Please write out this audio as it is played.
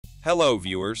Hello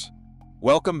viewers,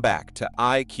 welcome back to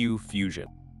IQ Fusion.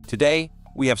 Today,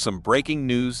 we have some breaking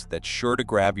news that's sure to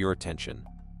grab your attention.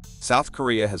 South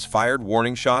Korea has fired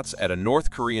warning shots at a North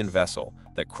Korean vessel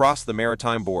that crossed the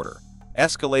maritime border,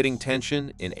 escalating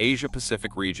tension in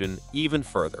Asia-Pacific region even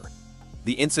further.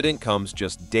 The incident comes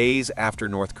just days after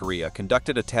North Korea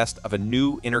conducted a test of a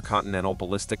new intercontinental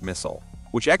ballistic missile,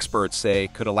 which experts say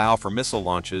could allow for missile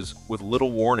launches with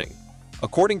little warning.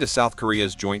 According to South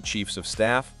Korea's Joint Chiefs of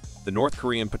Staff, the North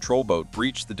Korean patrol boat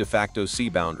breached the de facto sea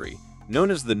boundary,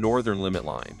 known as the Northern Limit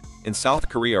Line, and South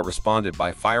Korea responded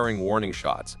by firing warning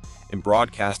shots and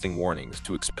broadcasting warnings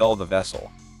to expel the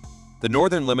vessel. The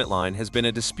Northern Limit Line has been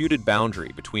a disputed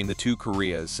boundary between the two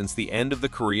Koreas since the end of the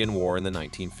Korean War in the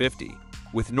 1950s,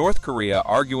 with North Korea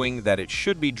arguing that it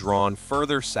should be drawn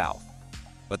further south.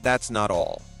 But that's not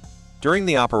all. During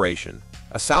the operation,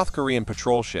 a South Korean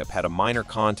patrol ship had a minor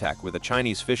contact with a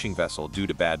Chinese fishing vessel due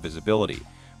to bad visibility,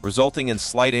 resulting in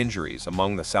slight injuries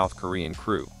among the South Korean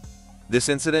crew. This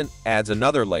incident adds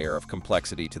another layer of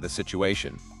complexity to the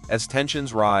situation, as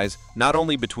tensions rise not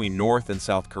only between North and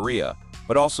South Korea,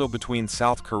 but also between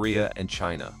South Korea and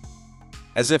China.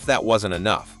 As if that wasn't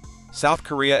enough, South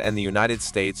Korea and the United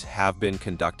States have been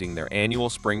conducting their annual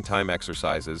springtime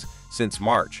exercises since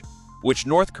March, which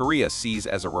North Korea sees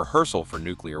as a rehearsal for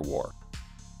nuclear war.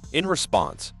 In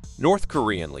response, North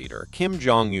Korean leader Kim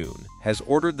Jong-un has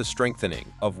ordered the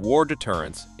strengthening of war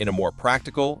deterrence in a more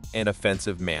practical and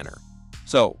offensive manner.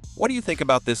 So, what do you think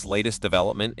about this latest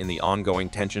development in the ongoing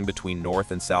tension between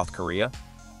North and South Korea?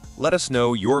 Let us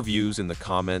know your views in the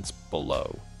comments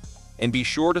below. And be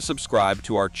sure to subscribe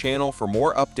to our channel for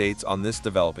more updates on this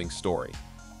developing story.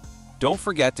 Don't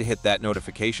forget to hit that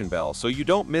notification bell so you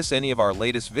don't miss any of our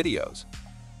latest videos.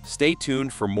 Stay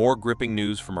tuned for more gripping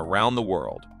news from around the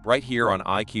world, right here on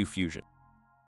IQ Fusion.